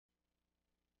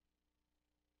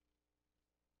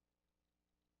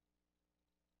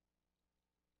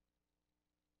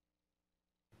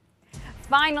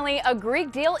Finally, a Greek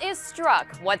deal is struck.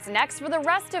 What's next for the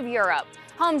rest of Europe?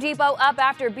 Home Depot up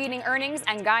after beating earnings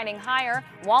and guiding higher.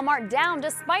 Walmart down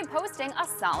despite posting a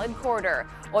solid quarter.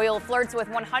 Oil flirts with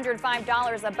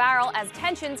 $105 a barrel as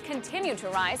tensions continue to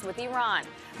rise with Iran.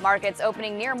 Markets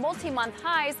opening near multi-month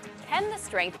highs. Can the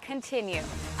strength continue?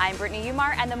 I'm Brittany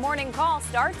Umar, and the morning call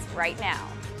starts right now.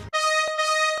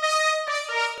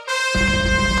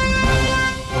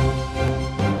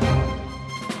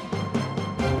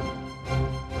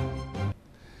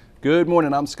 Good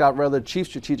morning, I'm Scott Redler, Chief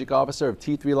Strategic Officer of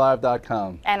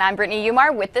T3Live.com. And I'm Brittany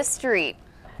Umar with The Street.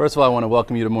 First of all, I want to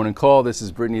welcome you to Morning Call. This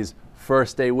is Brittany's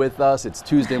first day with us. It's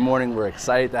Tuesday morning. We're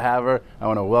excited to have her. I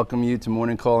want to welcome you to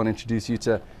Morning Call and introduce you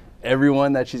to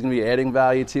everyone that she's going to be adding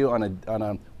value to on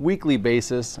a weekly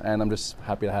basis, and I'm just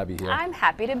happy to have you here. I'm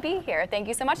happy to be here. Thank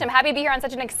you so much. I'm happy to be here on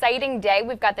such an exciting day.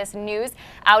 We've got this news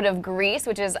out of Greece,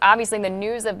 which is obviously the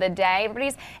news of the day.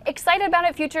 Everybody's excited about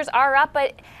it. Futures are up,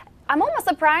 but I'm almost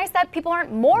surprised that people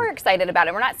aren't more excited about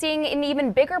it. We're not seeing an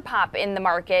even bigger pop in the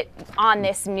market on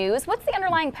this news. What's the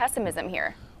underlying pessimism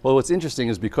here? Well, what's interesting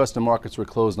is because the markets were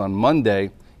closed on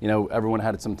Monday, everyone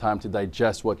had some time to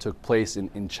digest what took place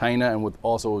in China, and with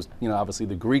also, obviously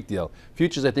the Greek deal.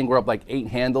 Futures, I think, were up like 8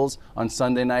 handles on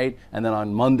Sunday night, and then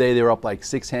on Monday they were up like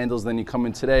 6 handles. Then you come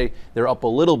in today, they're up a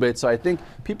little bit. So I think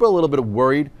people are a little bit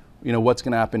worried, what's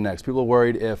going to happen next. People are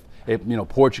worried if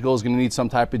Portugal is going to need some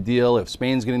type of deal, if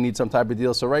Spain's going to need some type of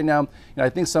deal. So right now, I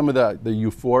think some of the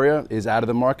euphoria is out of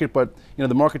the market, but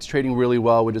the market's trading really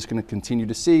well. We're just going to continue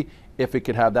to see if it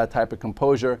could have that type of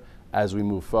composure as we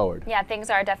move forward. Yeah,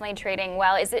 things are definitely trading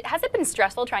well. Has it been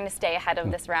stressful trying to stay ahead of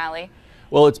this rally?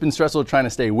 Well, it's been stressful trying to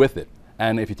stay with it.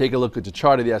 And if you take a look at the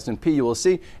chart of the S&P, you will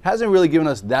see it hasn't really given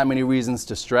us that many reasons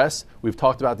to stress. We've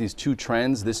talked about these 2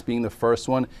 trends, this being the first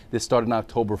one. This started on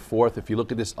October 4th. If you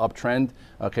look at this uptrend,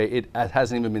 it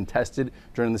hasn't even been tested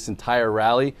during this entire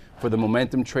rally. For the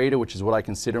momentum trader, which is what I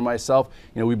consider myself,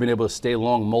 we've been able to stay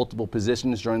long multiple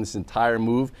positions during this entire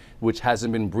move, which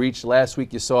hasn't been breached. Last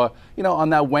week you saw, on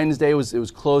that Wednesday it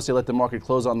was close. They let the market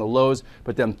close on the lows,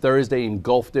 but then Thursday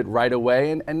engulfed it right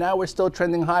away, and now we're still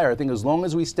trending higher. I think as long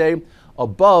as we stay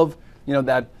above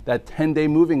that 10-day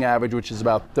moving average, which is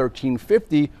about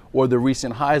 1350, or the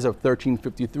recent highs of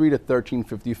 1353 to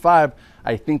 1355,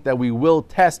 I think that we will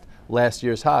test last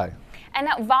year's high. And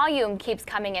that volume keeps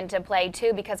coming into play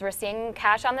too, because we're seeing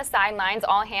cash on the sidelines.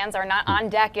 All hands are not on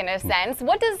deck in a sense.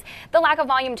 What does the lack of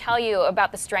volume tell you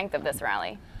about the strength of this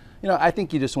rally? I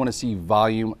think you just want to see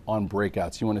volume on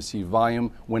breakouts. You want to see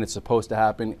volume when it's supposed to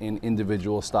happen in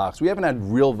individual stocks. We haven't had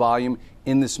real volume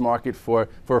in this market for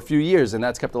a few years, and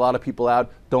that's kept a lot of people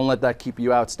out. Don't let that keep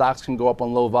you out. Stocks can go up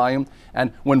on low volume,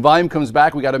 and when volume comes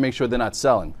back, we got to make sure they're not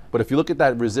selling. But if you look at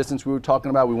that resistance we were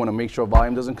talking about, we want to make sure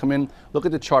volume doesn't come in. Look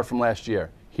at the chart from last year.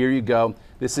 Here you go.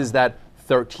 This is that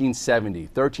 1370.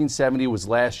 1370 was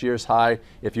last year's high.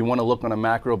 If you want to look on a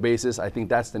macro basis, I think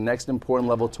that's the next important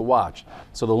level to watch.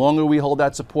 So the longer we hold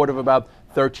that support of about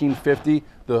 1350,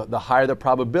 the higher the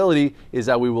probability is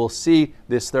that we will see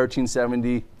this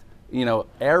 1370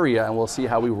 area, and we'll see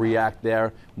how we react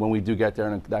there when we do get there,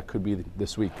 and that could be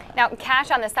this week. Now,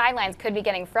 cash on the sidelines could be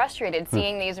getting frustrated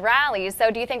seeing these rallies.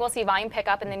 So do you think we'll see volume pick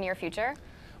up in the near future?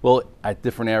 Well, at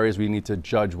different areas, we need to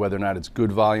judge whether or not it's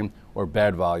good volume or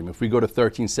bad volume. If we go to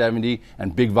 1370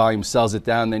 and big volume sells it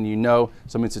down, then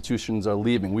some institutions are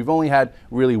leaving. We've only had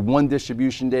really 1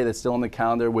 distribution day that's still on the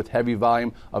calendar with heavy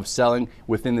volume of selling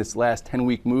within this last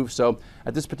 10-week move. So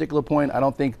at this particular point, I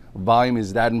don't think volume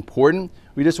is that important.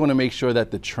 We just want to make sure that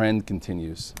the trend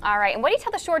continues. All right. And what do you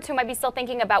tell the shorts who might be still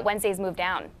thinking about Wednesday's move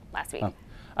down last week?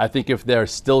 I think if they're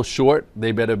still short,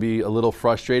 they better be a little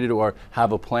frustrated or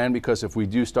have a plan, because if we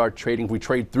do start trading, if we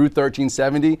trade through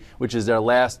 1370, which is their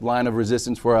last line of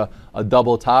resistance for a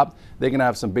double top, they're going to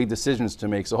have some big decisions to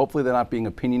make. So hopefully they're not being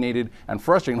opinionated and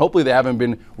frustrated. Hopefully they haven't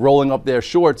been rolling up their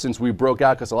shorts since we broke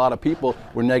out, because a lot of people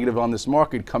were negative on this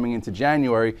market coming into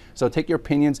January. So take your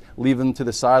opinions, leave them to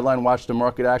the sideline, watch the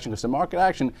market action, because the market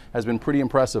action has been pretty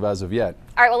impressive as of yet.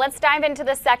 All right, well, let's dive into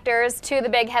the sectors, to the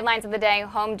big headlines of the day,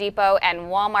 Home Depot and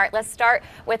Walmart. Let's start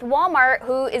with Walmart,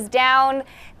 who is down,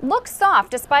 looks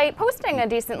soft despite posting a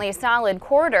decently solid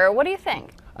quarter. What do you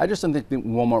think? I just don't think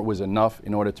Walmart was enough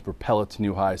in order to propel it to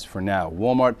new highs for now.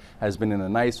 Walmart has been in a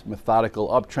nice methodical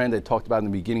uptrend. I talked about in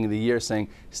the beginning of the year saying,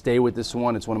 stay with this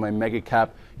one. It's one of my mega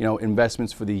cap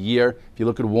investments for the year. If you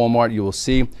look at Walmart, you will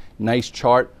see nice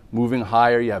chart moving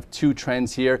higher. You have 2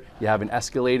 trends here. You have an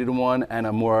escalated one and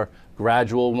a more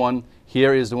gradual one.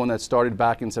 Here is the one that started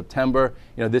back in September.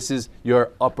 This is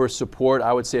your upper support.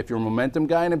 I would say if you're a momentum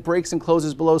guy and it breaks and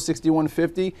closes below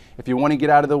 61.50, if you want to get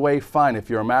out of the way, fine. If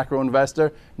you're a macro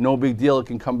investor, no big deal. It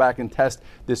can come back and test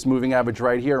this moving average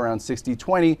right here around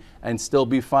 60.20 and still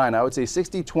be fine. I would say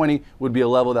 60.20 would be a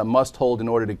level that must hold in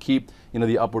order to keep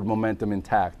the upward momentum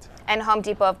intact. And Home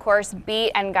Depot, of course,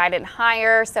 beat and guided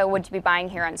higher. So would you be buying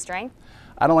here on strength?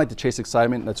 I don't like to chase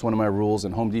excitement. That's one of my rules.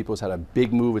 And Home Depot's had a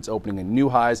big move. It's opening at new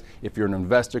highs. If you're an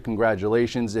investor,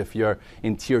 congratulations. If you're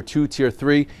in tier 2, tier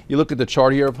 3, you look at the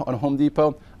chart here on Home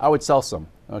Depot, I would sell some.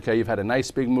 Okay, you've had a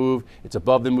nice big move. It's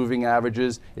above the moving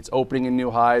averages. It's opening in new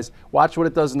highs. Watch what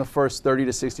it does in the first 30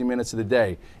 to 60 minutes of the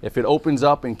day. If it opens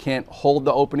up and can't hold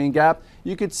the opening gap,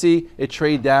 you could see it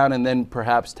trade down and then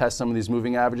perhaps test some of these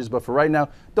moving averages. But for right now,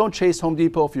 don't chase Home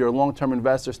Depot. If you're a long-term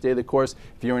investor, stay the course.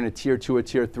 If you're in a tier 2 or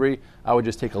tier 3, I would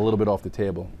just take a little bit off the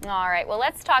table. All right, well,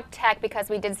 let's talk tech because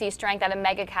we did see strength out of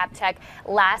mega cap tech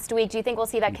last week. Do you think we'll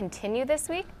see that continue this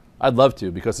week? I'd love to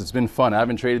because it's been fun. I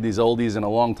haven't traded these oldies in a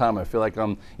long time. I feel like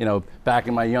I'm, back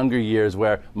in my younger years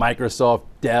where Microsoft,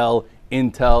 Dell,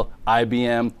 Intel,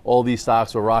 IBM, all these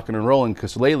stocks were rocking and rolling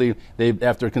because lately,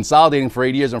 after consolidating for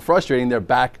 8 years and frustrating, they're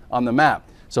back on the map.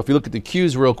 So if you look at the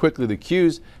Qs real quickly, the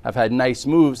Qs have had nice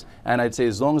moves, and I'd say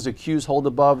as long as the Qs hold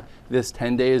above this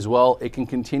 10-day as well, it can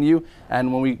continue.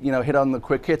 And when we hit on the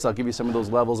quick hits, I'll give you some of those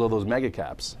levels of those mega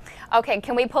caps. Okay,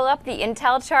 can we pull up the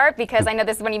Intel chart? Because I know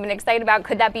this is one you've been excited about.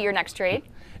 Could that be your next trade?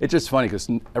 It's just funny because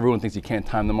everyone thinks you can't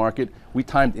time the market. We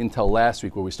timed Intel last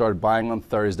week where we started buying on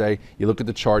Thursday. You look at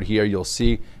the chart here, you'll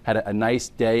see had a nice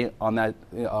day on that,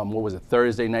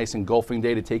 Thursday, nice engulfing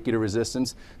day to take you to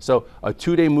resistance. So a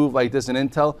 2-day move like this in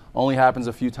Intel only happens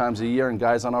a few times a year, and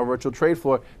guys on our virtual trade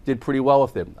floor did pretty well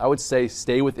with it. I would say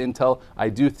stay with Intel. I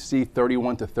do see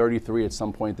 31 to 33 at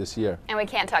some point this year. And we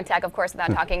can't talk tech, of course,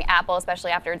 without talking Apple,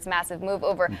 especially after its massive move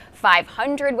over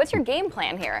 500. What's your game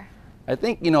plan here? I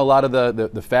think, a lot of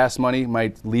the fast money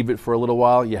might leave it for a little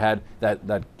while. You had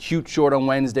that cute short on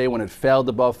Wednesday when it failed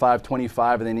above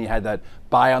 525, and then you had that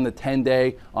buy on the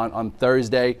 10-day on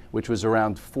Thursday, which was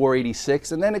around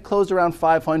 486, and then it closed around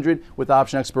 500 with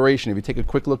option expiration. If you take a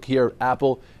quick look here at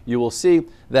Apple, you will see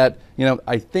that,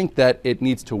 I think that it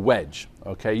needs to wedge.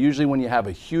 Okay, usually when you have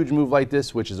a huge move like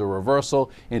this, which is a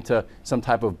reversal into some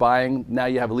type of buying, now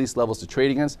you have at least levels to trade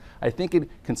against. I think it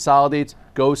consolidates,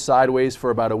 goes sideways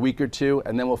for about a week or two,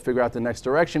 and then we'll figure out the next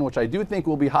direction, which I do think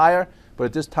will be higher, but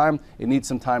at this time, it needs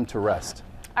some time to rest.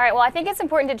 All right, well, I think it's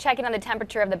important to check in on the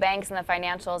temperature of the banks and the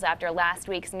financials after last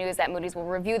week's news that Moody's will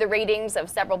review the ratings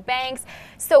of several banks.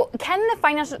 So can the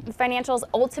financials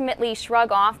ultimately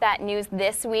shrug off that news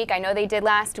this week? I know they did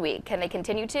last week. Can they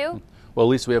continue to? Well, at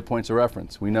least we have points of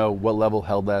reference. We know what level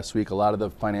held last week. A lot of the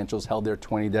financials held their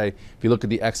 20-day. If you look at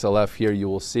the XLF here, you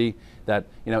will see that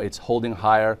it's holding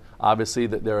higher. Obviously,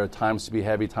 that there are times to be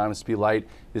heavy, times to be light.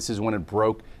 This is when it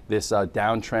broke this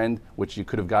downtrend, which you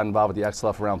could have gotten involved with the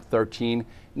XLF around 13.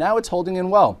 Now it's holding in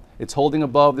well. It's holding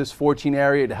above this 14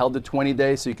 area. It held the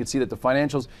 20-day, so you can see that the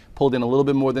financials pulled in a little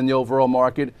bit more than the overall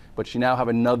market, but you now have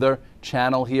another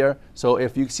channel here. So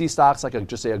if you see stocks like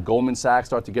just say a Goldman Sachs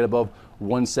start to get above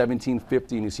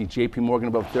 117.50 and you see JP Morgan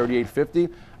above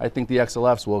 38.50, I think the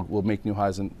XLFs will make new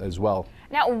highs as well.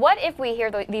 Now, what if we hear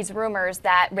these rumors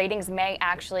that ratings may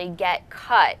actually get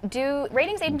cut? Do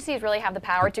ratings agencies really have the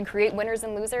power to create winners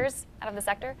and losers out of the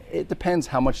sector? It depends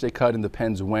how much they cut and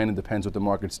depends when and depends what the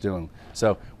market's doing.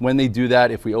 So when they do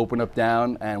that, if we open up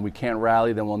down and we can't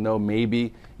rally, then we'll know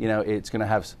maybe it's going to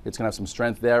have some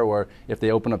strength there, or if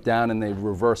they open up down and they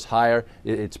reverse higher,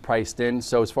 it's priced in.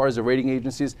 So as far as the rating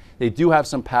agencies, they do have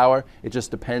some power. It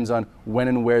just depends on when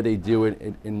and where they do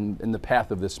it in the path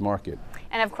of this market.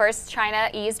 And of course, China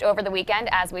eased over the weekend,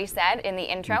 as we said in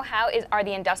the intro. How are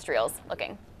the industrials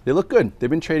looking? They look good. They've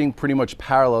been trading pretty much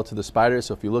parallel to the spiders.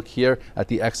 So if you look here at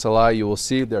the XLI, you will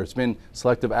see there's been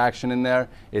selective action in there.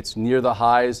 It's near the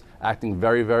highs, acting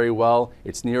very, very well.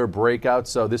 It's near a breakout.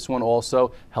 So this one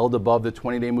also held above the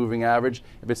 20-day moving average.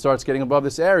 If it starts getting above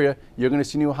this area, you're going to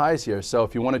see new highs here. So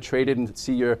if you want to trade it and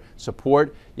see your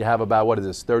support, you have about,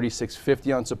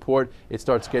 36.50 on support. It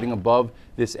starts getting above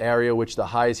this area, which the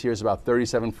highs here is about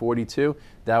 37.42.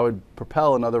 That would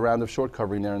propel another round of short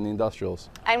covering there in the industrials.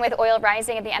 And with oil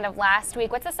rising at the end of last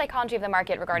week, what's the psychology of the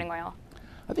market regarding oil?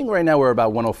 I think right now we're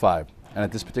about 105. And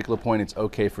at this particular point, it's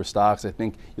okay for stocks. I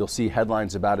think you'll see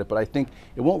headlines about it, but I think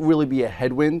it won't really be a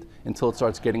headwind until it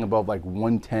starts getting above like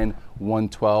 110,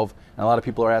 112. And a lot of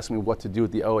people are asking me what to do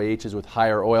with the OAHs with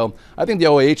higher oil. I think the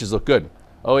OAHs look good.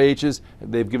 OHs,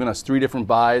 they've given us 3 different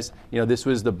buys. This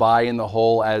was the buy in the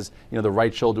hole as, the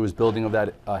right shoulder was building of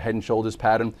that head and shoulders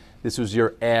pattern. This was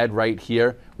your add right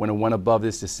here when it went above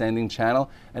this descending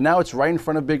channel. And now it's right in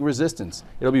front of big resistance.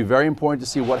 It'll be very important to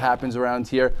see what happens around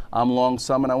here. I'm long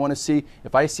some, and I want to see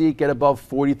if I see it get above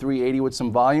 43.80 with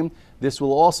some volume, this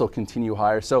will also continue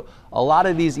higher. So a lot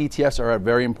of these ETFs are at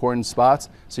very important spots.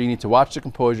 So you need to watch the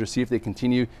composure, see if they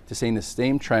continue to stay in the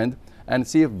same trend, and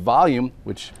see if volume,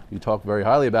 which you talk very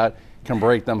highly about, can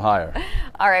break them higher.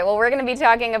 All right, well, we're going to be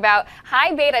talking about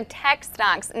high beta tech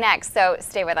stocks next, so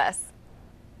stay with us.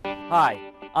 Hi,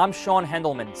 I'm Sean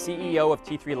Hendelman, CEO of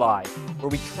T3 Live, where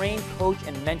we train, coach,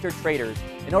 and mentor traders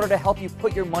in order to help you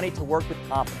put your money to work with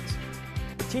confidence.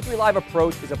 The T3 Live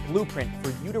approach is a blueprint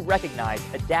for you to recognize,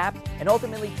 adapt, and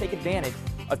ultimately take advantage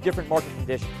of different market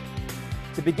conditions.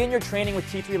 To begin your training with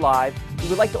T3 Live, we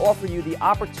would like to offer you the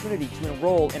opportunity to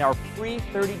enroll in our free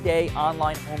 30-day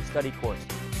online home study course.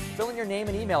 Fill in your name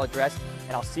and email address,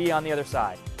 and I'll see you on the other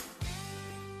side.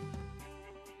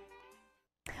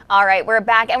 All right, we're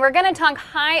back, and we're going to talk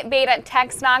high beta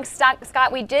tech stocks.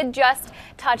 Scott, we did just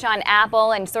touch on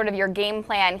Apple and sort of your game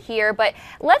plan here, but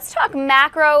let's talk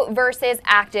macro versus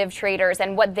active traders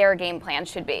and what their game plan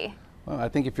should be. Well, I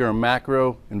think if you're a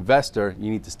macro investor, you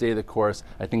need to stay the course.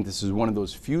 I think this is one of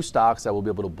those few stocks that will be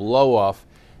able to blow off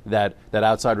that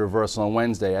outside reversal on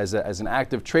Wednesday. As an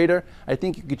active trader, I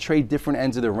think you could trade different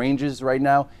ends of the ranges right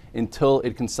now until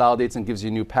it consolidates and gives you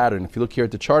a new pattern. If you look here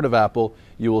at the chart of Apple,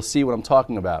 you will see what I'm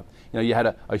talking about. You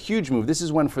had a huge move. This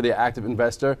is one for the active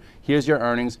investor. Here's your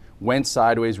earnings, went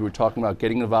sideways. We were talking about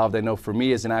getting involved. I know for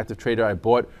me as an active trader, I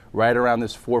bought right around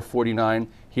this 449.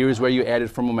 Here's where you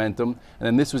added for momentum. And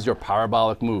then this was your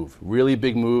parabolic move. Really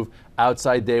big move,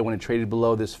 outside day when it traded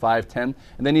below this 510.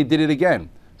 And then you did it again.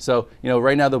 So,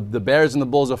 right now the Bears and the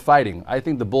Bulls are fighting. I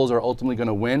think the Bulls are ultimately going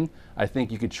to win. I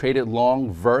think you could trade it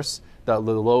long versus the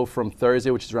low from Thursday,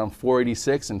 which is around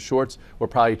 486, and shorts were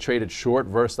probably traded short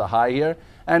versus the high here.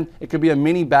 And it could be a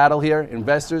mini battle here.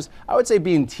 Investors, I would say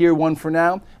be in tier 1 for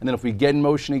now. And then if we get in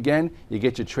motion again, you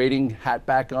get your trading hat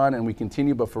back on and we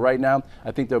continue. But for right now,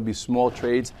 I think there'll be small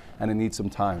trades and it needs some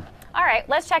time. All right,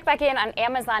 let's check back in on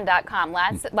Amazon.com.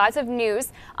 Lots of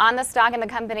news on the stock and the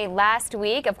company last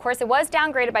week. Of course, it was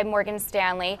downgraded by Morgan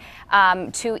Stanley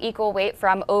to equal weight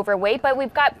from overweight, but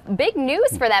we've got big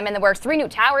news for them in the works. 3 new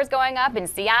towers going up in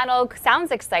Seattle.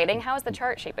 Sounds exciting. How is the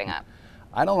chart shaping up?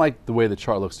 I don't like the way the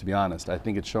chart looks, to be honest. I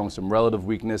think it's showing some relative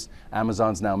weakness.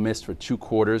 Amazon's now missed for 2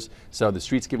 quarters, so the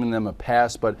street's giving them a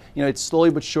pass, but it's slowly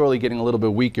but surely getting a little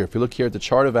bit weaker. If you look here at the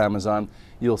chart of Amazon,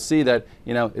 you'll see that,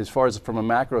 as far as from a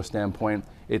macro standpoint,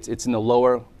 it's in the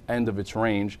lower end of its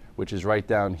range, which is right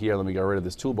down here. Let me get rid of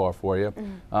this toolbar for you.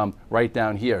 Right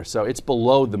down here. So it's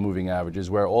below the moving averages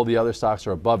where all the other stocks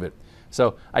are above it.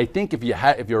 So I think if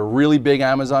you're a really big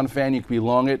Amazon fan, you could be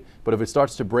long it, but if it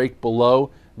starts to break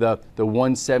below the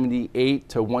 178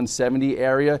 to 170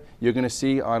 area, you're going to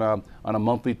see on a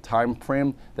monthly time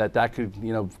frame that could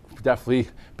definitely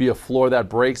be a floor that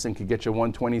breaks and could get you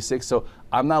 126. So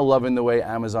I'm not loving the way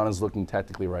Amazon is looking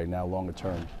technically right now, longer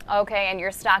term. Okay, and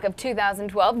your stock of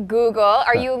 2012, Google,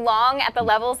 are you long at the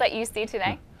levels that you see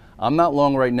today? I'm not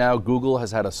long right now. Google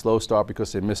has had a slow start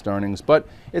because they missed earnings, but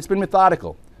it's been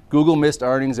methodical. Google missed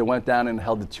earnings, it went down and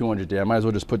held the 200 day. I might as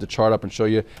well just put the chart up and show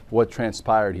you what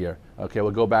transpired here. Okay,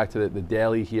 we'll go back to the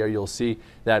daily here. You'll see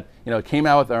that it came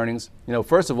out with earnings.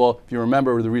 First of all, if you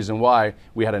remember the reason why,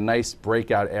 we had a nice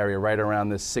breakout area right around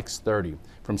this 630.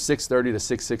 From 630 to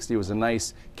 660 was a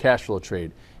nice cash flow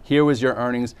trade. Here was your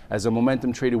earnings. As a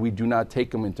momentum trader, we do not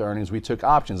take them into earnings. We took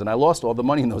options, and I lost all the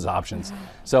money in those options.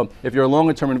 So if you're a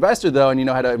longer-term investor, though, and you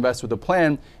know how to invest with a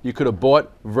plan, you could have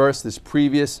bought versus this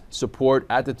previous support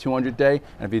at the 200-day,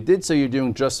 and if you did so, you're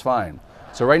doing just fine.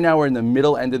 So right now we're in the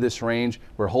middle end of this range.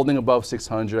 We're holding above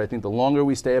 600. I think the longer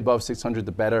we stay above 600,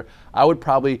 the better. I would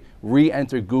probably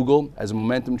re-enter Google as a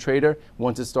momentum trader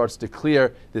once it starts to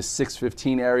clear this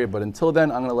 615 area, but until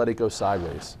then, I'm going to let it go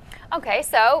sideways. Okay,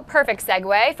 so perfect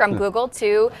segue from Google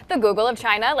to the Google of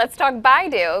China. Let's talk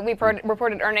Baidu. We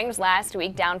reported earnings last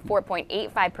week, down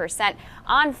 4.85%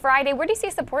 on Friday. Where do you see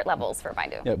support levels for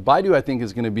Baidu? Yeah, Baidu I think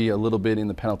is going to be a little bit in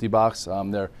the penalty box.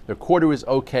 Their quarter was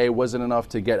okay, wasn't enough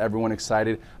to get everyone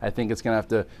excited. I think it's going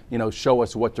to have to show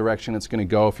us what direction it's going to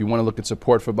go. If you want to look at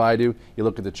support for Baidu, you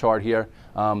look at the chart here.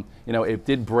 It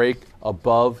did break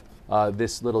above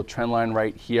this little trend line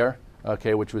right here,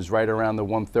 okay, which was right around the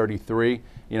 133.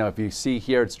 You know, if you see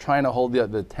here, it's trying to hold the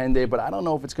 10-day, but I don't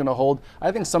know if it's going to hold.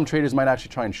 I think some traders might actually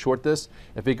try and short this.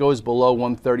 If it goes below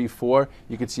 134,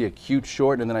 you could see a cute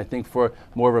short, and then I think for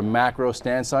more of a macro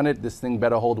stance on it, this thing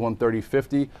better hold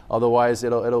 130.50. Otherwise,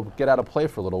 it'll get out of play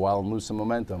for a little while and lose some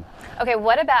momentum. Okay,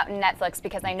 what about Netflix?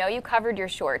 Because I know you covered your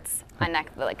shorts on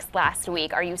Netflix last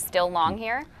week. Are you still long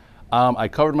here? I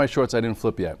covered my shorts, I didn't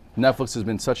flip yet. Netflix has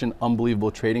been such an unbelievable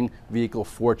trading vehicle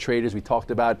for traders. We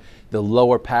talked about the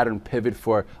lower pattern pivot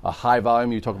for a high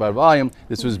volume. You talk about volume,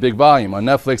 this was big volume. On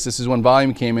Netflix, this is when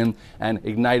volume came in and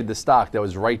ignited the stock. That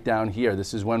was right down here.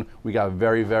 This is when we got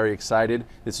very, very excited.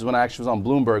 This is when I actually was on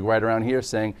Bloomberg right around here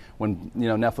saying when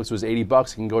Netflix was 80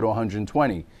 bucks, it can go to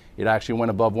 120. It actually went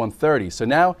above 130. So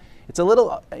now it's a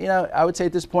little, I would say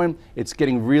at this point, it's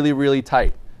getting really, really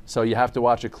tight. So you have to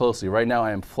watch it closely. Right now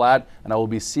I am flat, and I will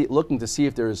be looking to see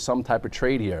if there is some type of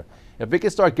trade here. If it can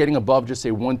start getting above, just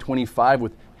say 125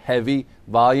 with heavy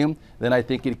volume, then I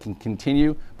think it can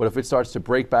continue. But if it starts to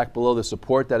break back below the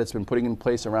support that it's been putting in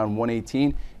place around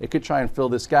 118, it could try and fill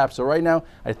this gap. So right now,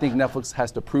 I think Netflix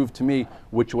has to prove to me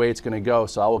which way it's going to go,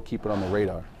 so I will keep it on the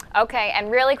radar. Okay,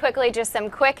 and really quickly, just some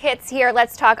quick hits here.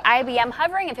 Let's talk IBM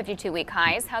hovering at 52-week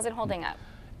highs. How's it holding up?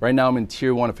 Right now I'm in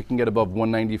tier 1. If it can get above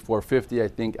 194.50, I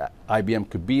think IBM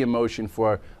could be in motion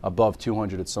for above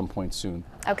 200 at some point soon.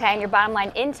 Okay, and your bottom line,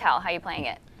 Intel, how are you playing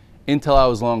it? Intel, I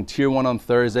was long tier 1 on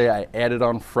Thursday. I added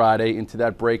on Friday into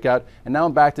that breakout. And now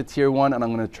I'm back to tier 1, and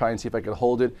I'm going to try and see if I can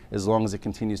hold it as long as it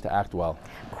continues to act well.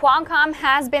 Qualcomm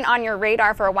has been on your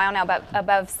radar for a while now,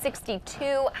 above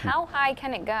 62. How high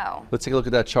can it go? Let's take a look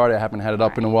at that chart. I haven't had it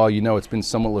up in a while. You know it's been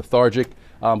somewhat lethargic.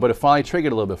 But it finally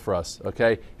triggered a little bit for us,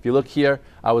 okay? If you look here,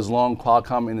 I was long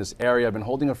Qualcomm in this area. I've been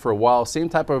holding it for a while. Same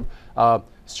type of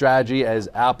strategy as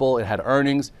Apple. It had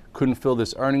earnings, couldn't fill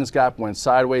this earnings gap, went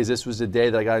sideways. This was the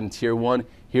day that I got in tier 1.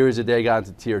 Here is the day I got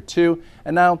into tier 2.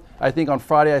 And now I think on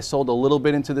Friday I sold a little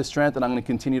bit into the strength, and I'm going to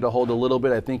continue to hold a little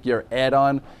bit. I think your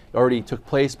add-on already took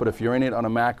place, but if you're in it on a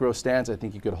macro stance, I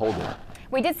think you could hold it.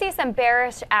 We did see some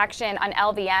bearish action on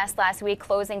LVS last week,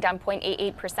 closing down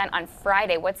 0.88% on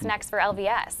Friday. What's next for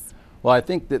LVS? Well, I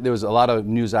think that there was a lot of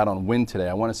news out on Win today.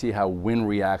 I want to see how Win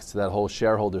reacts to that whole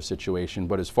shareholder situation.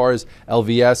 But as far as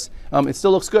LVS, it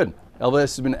still looks good.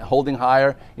 LVS has been holding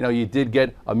higher. You did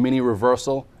get a mini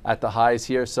reversal at the highs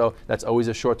here, so that's always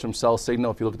a short-term sell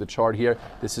signal. If you look at the chart here,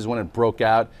 this is when it broke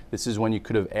out. This is when you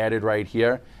could have added right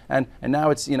here. And now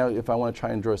it's, if I want to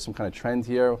try and draw some kind of trend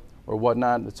here or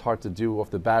whatnot, it's hard to do off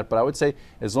the bat. But I would say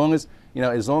as long as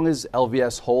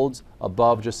LVS holds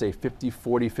above just say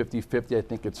 50-40, 50-50, I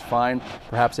think it's fine.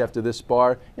 Perhaps after this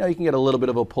bar, you can get a little bit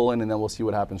of a pull in, and then we'll see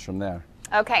what happens from there.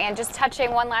 Okay, and just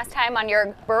touching one last time on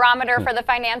your barometer for the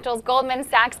financials, Goldman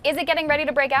Sachs, is it getting ready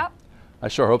to break out? I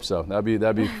sure hope so.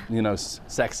 That'd be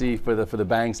sexy for the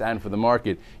banks and for the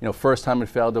market. First time it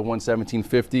failed at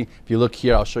 117.50. If you look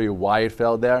here, I'll show you why it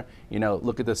failed there.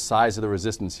 Look at the size of the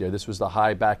resistance here. This was the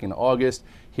high back in August.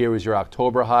 Here is your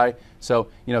October high. So,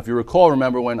 if you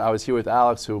remember when I was here with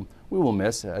Alex, who we will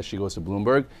miss as she goes to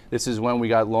Bloomberg. This is when we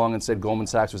got long and said Goldman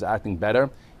Sachs was acting better.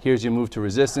 Here's your move to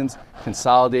resistance,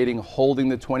 consolidating, holding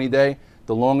the 20-day.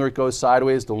 The longer it goes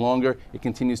sideways, the longer it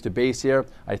continues to base here.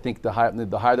 I think the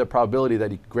higher the probability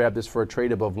that you could grab this for a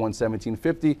trade above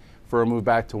 117.50 for a move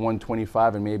back to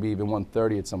 125 and maybe even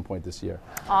 130 at some point this year.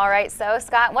 All right, so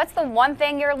Scott, what's the one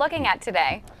thing you're looking at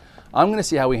today? I'm going to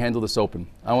see how we handle this open.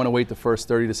 I want to wait the first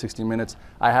 30 to 60 minutes.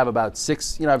 I have about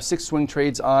six swing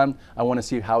trades on. I want to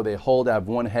see how they hold. I have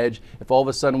one hedge. If all of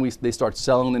a sudden they start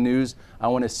selling the news, I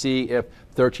want to see if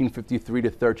 1353 to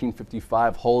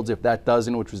 1355 holds. If that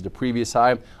doesn't, which was the previous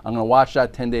high, I'm going to watch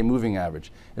that 10-day moving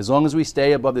average. As long as we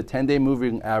stay above the 10-day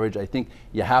moving average, I think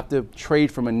you have to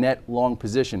trade from a net long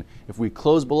position. If we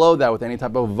close below that with any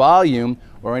type of volume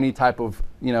or any type of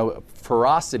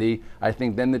ferocity, I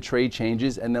think then the trade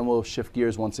changes and then we'll shift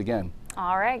gears once again.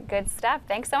 All right, good stuff.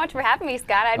 Thanks so much for having me,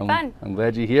 Scott. I had fun. I'm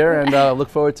glad you're here, and look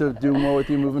forward to doing more with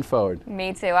you moving forward.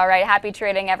 Me too. All right, happy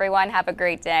trading, everyone. Have a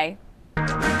great day.